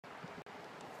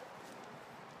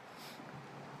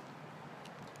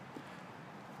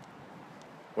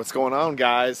What's going on,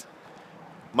 guys?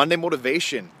 Monday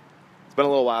motivation. It's been a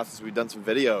little while since we've done some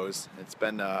videos. It's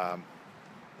been a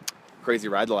crazy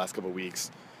ride the last couple of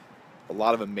weeks. A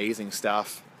lot of amazing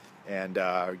stuff, and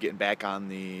we're getting back on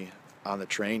the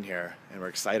train here, and we're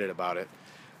excited about it.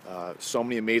 So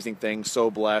many amazing things. So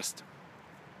blessed,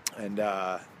 and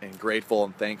grateful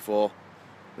and thankful.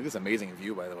 Look at this amazing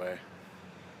view, by the way.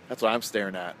 That's what I'm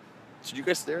staring at. Should you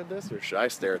guys stare at this, or should I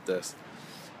stare at this?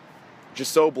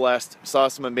 Just so blessed. Saw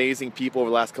some amazing people over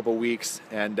the last couple of weeks,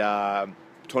 and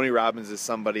Tony Robbins is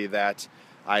somebody that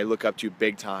I look up to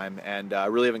big time, and I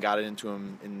really haven't gotten into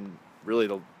him in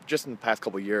just in the past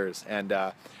couple of years. And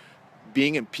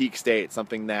being in peak state,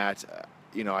 something that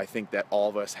I think that all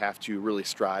of us have to really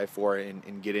strive for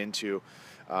and get into.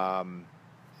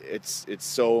 It's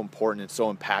so important and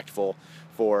so impactful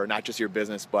for not just your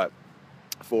business, but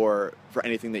for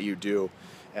anything that you do.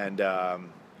 And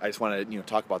I just want to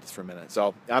talk about this for a minute.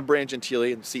 So I'm Brandon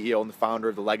Gentile. I'm the CEO and the founder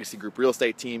of the Legacy Group real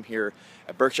estate team here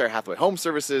at Berkshire Hathaway Home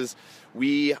Services.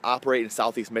 We operate in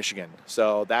Southeast Michigan,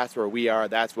 so that's where we are.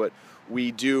 That's what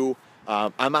we do.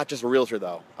 I'm not just a realtor,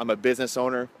 though. I'm a business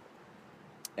owner,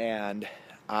 and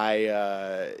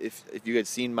if you had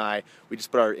seen we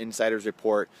just put our insiders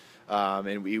report,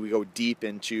 and we go deep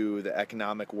into the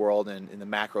economic world and in the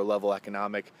macro level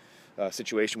economic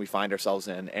situation we find ourselves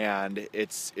in, and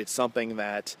it's something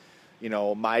that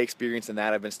my experience in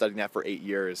that, I've been studying that for 8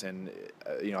 years, and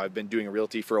I've been doing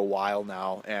realty for a while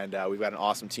now, and we've got an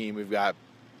awesome team. We've got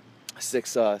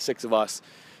six of us,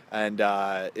 and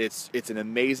it's an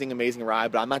amazing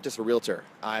ride. But I'm not just a realtor.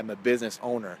 I'm a business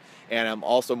owner, and I'm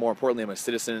also, more importantly, I'm a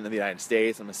citizen of the United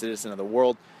States. I'm a citizen of the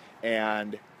world,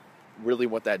 and really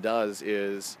what that does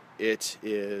is it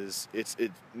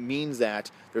means that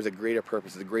there's a greater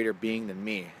purpose, a greater being than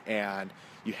me, and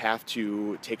you have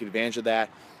to take advantage of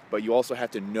that. But you also have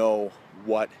to know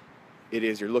what it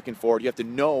is you're looking for. You have to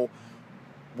know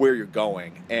where you're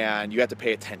going, and you have to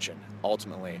pay attention.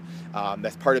 Ultimately,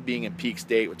 that's part of being in peak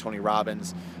state with Tony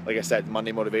Robbins. Like I said,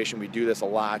 Monday motivation. We do this a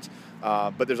lot,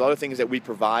 but there's other things that we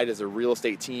provide as a real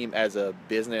estate team, as a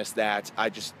business, that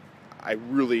I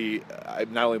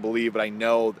not only believe, but I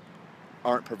know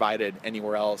aren't provided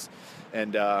anywhere else.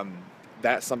 And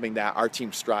that's something that our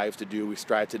team strives to do. We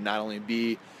strive to not only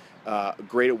be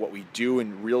great at what we do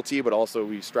in realty, but also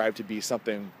we strive to be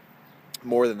something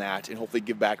more than that, and hopefully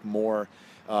give back more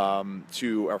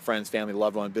to our friends, family,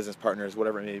 loved ones, business partners,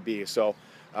 whatever it may be. So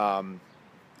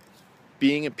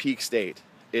being in peak state,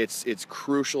 it's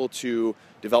crucial to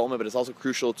development, but it's also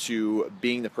crucial to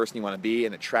being the person you want to be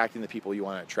and attracting the people you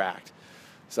want to attract.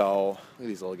 So look at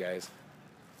these little guys.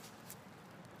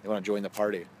 They want to join the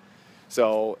party.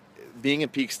 So being in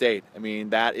peak state,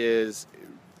 that is,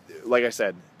 like I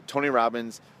said, Tony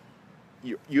Robbins,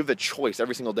 you have the choice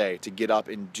every single day to get up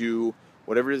and do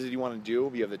whatever it is that you want to do.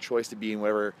 You have the choice to be in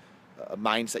whatever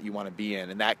mindset you want to be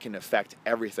in, and that can affect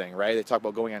everything, right? They talk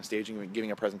about going on stage and giving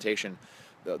a presentation.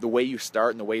 The way you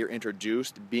start and the way you're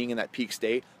introduced, being in that peak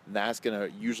state, that's going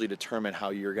to usually determine how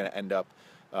you're going to end up,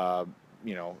 how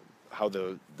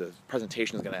the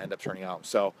presentation is going to end up turning out.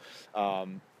 So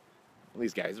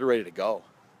these guys are ready to go.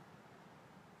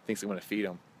 Thinks I'm going to feed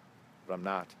them, but I'm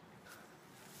not.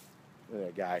 Look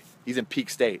at that guy. He's in peak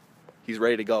state. He's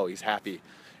ready to go. He's happy,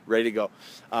 ready to go.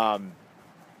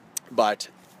 But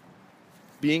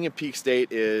being in peak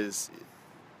state it's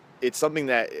something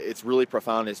that it's really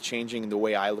profound. It's changing the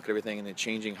way I look at everything, and it's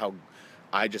changing how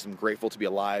I just am grateful to be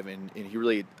alive. And he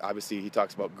really, obviously, he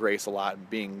talks about grace a lot, and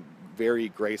being very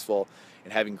graceful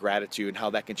and having gratitude, and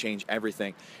how that can change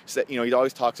everything. So, he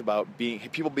always talks about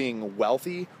people being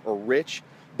wealthy or rich,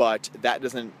 but that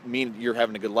doesn't mean you're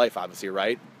having a good life, obviously,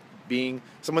 right? Being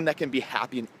someone that can be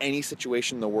happy in any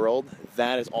situation in the world,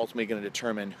 that is ultimately going to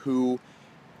determine who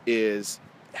is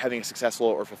having a successful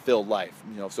or fulfilled life.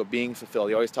 So being fulfilled.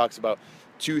 He always talks about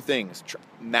two things: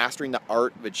 mastering the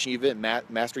art of achievement,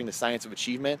 mastering the science of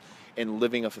achievement, and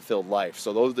living a fulfilled life.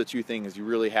 So those are the two things you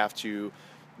really have to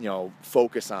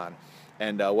focus on.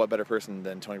 And what better person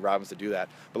than Tony Robbins to do that?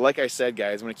 But like I said,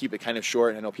 guys, I'm going to keep it kind of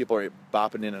short. I know people are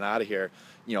bopping in and out of here.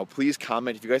 Please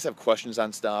comment if you guys have questions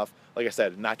on stuff. Like I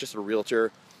said, not just a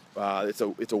realtor.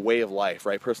 It's a way of life,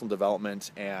 right? Personal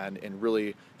development and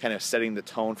really kind of setting the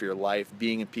tone for your life,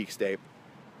 being in peak state.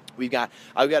 I've got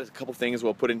a couple things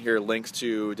we'll put in here, links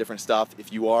to different stuff.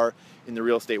 If you are in the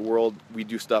real estate world, we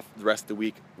do stuff the rest of the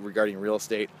week regarding real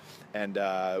estate, and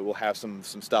we'll have some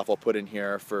stuff I'll put in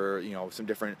here for some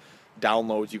different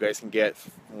downloads you guys can get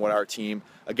from what our team,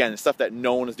 again, stuff that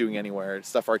no one is doing anywhere. It's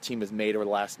stuff our team has made over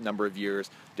the last number of years,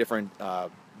 different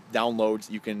downloads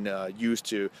you can use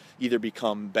to either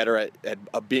become better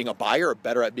at being a buyer or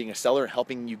better at being a seller and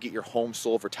helping you get your home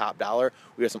sold for top dollar.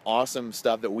 We have some awesome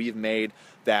stuff that we've made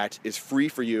that is free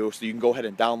for you, so you can go ahead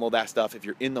and download that stuff if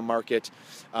you're in the market.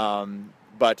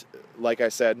 But like I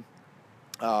said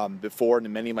before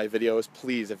in many of my videos,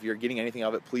 please, if you're getting anything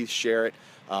of it, please share it,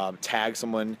 tag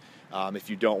someone if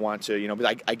you don't want to,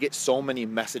 but I get so many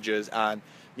messages on,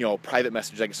 private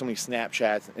messages. I get so many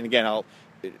Snapchats, and again, I'll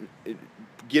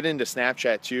get into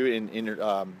Snapchat too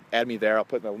and add me there. I'll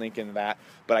put the link into that.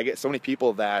 But I get so many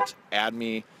people that add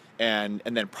me and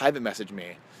then private message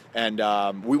me. And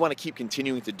we want to keep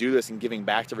continuing to do this and giving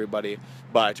back to everybody,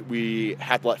 but we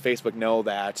have to let Facebook know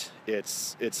that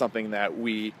it's something that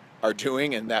we are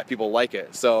doing and that people like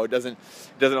it. So it doesn't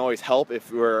always help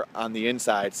if we're on the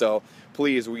inside. So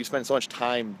please, we spend so much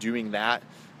time doing that.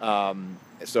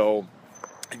 So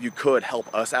if you could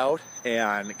help us out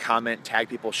and comment, tag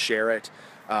people, share it,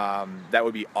 that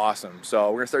would be awesome.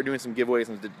 So we're gonna start doing some giveaways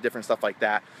and different stuff like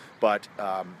that. But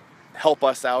help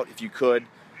us out if you could.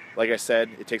 Like I said,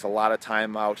 it takes a lot of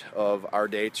time out of our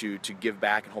day to give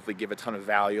back and hopefully give a ton of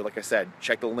value. Like I said,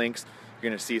 check the links. You're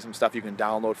going to see some stuff you can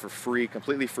download for free,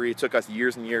 completely free. It took us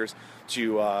years and years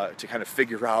to kind of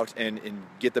figure out and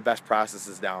get the best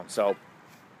processes down. So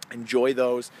enjoy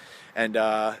those. And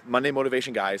Monday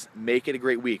Motivation, guys, make it a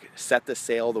great week. Set the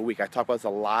sale of the week. I talk about this a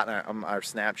lot on our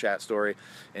Snapchat story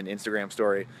and Instagram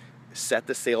story. Set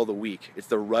the sale of the week. It's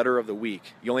the rudder of the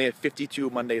week. You only have 52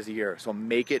 Mondays a year, so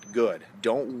make it good.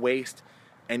 Don't waste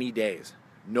any days.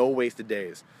 No wasted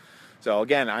days. So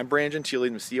again, I'm Brandon Gentile.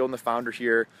 I'm the CEO and the founder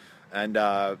here, and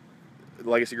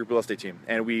Legacy Group Real Estate Team.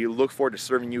 And we look forward to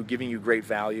serving you, giving you great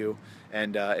value,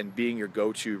 and being your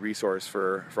go-to resource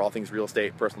for all things real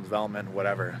estate, personal development,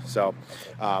 whatever. So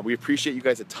we appreciate you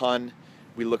guys a ton.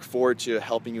 We look forward to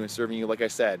helping you and serving you. Like I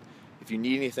said, if you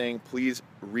need anything, please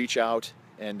reach out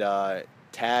and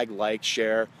tag, like,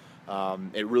 share.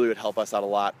 It really would help us out a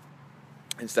lot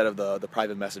instead of the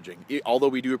private messaging, although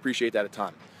we do appreciate that a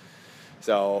ton.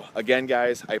 So again,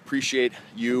 guys, I appreciate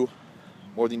you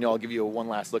more than you know. I'll give you one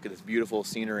last look at this beautiful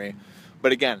scenery.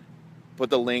 But again,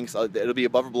 put the links, it'll be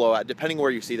above or below, depending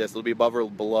where you see this, it'll be above or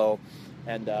below,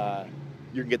 and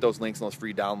you can get those links and those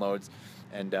free downloads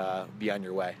and be on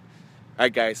your way. All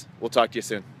right, guys, we'll talk to you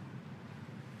soon.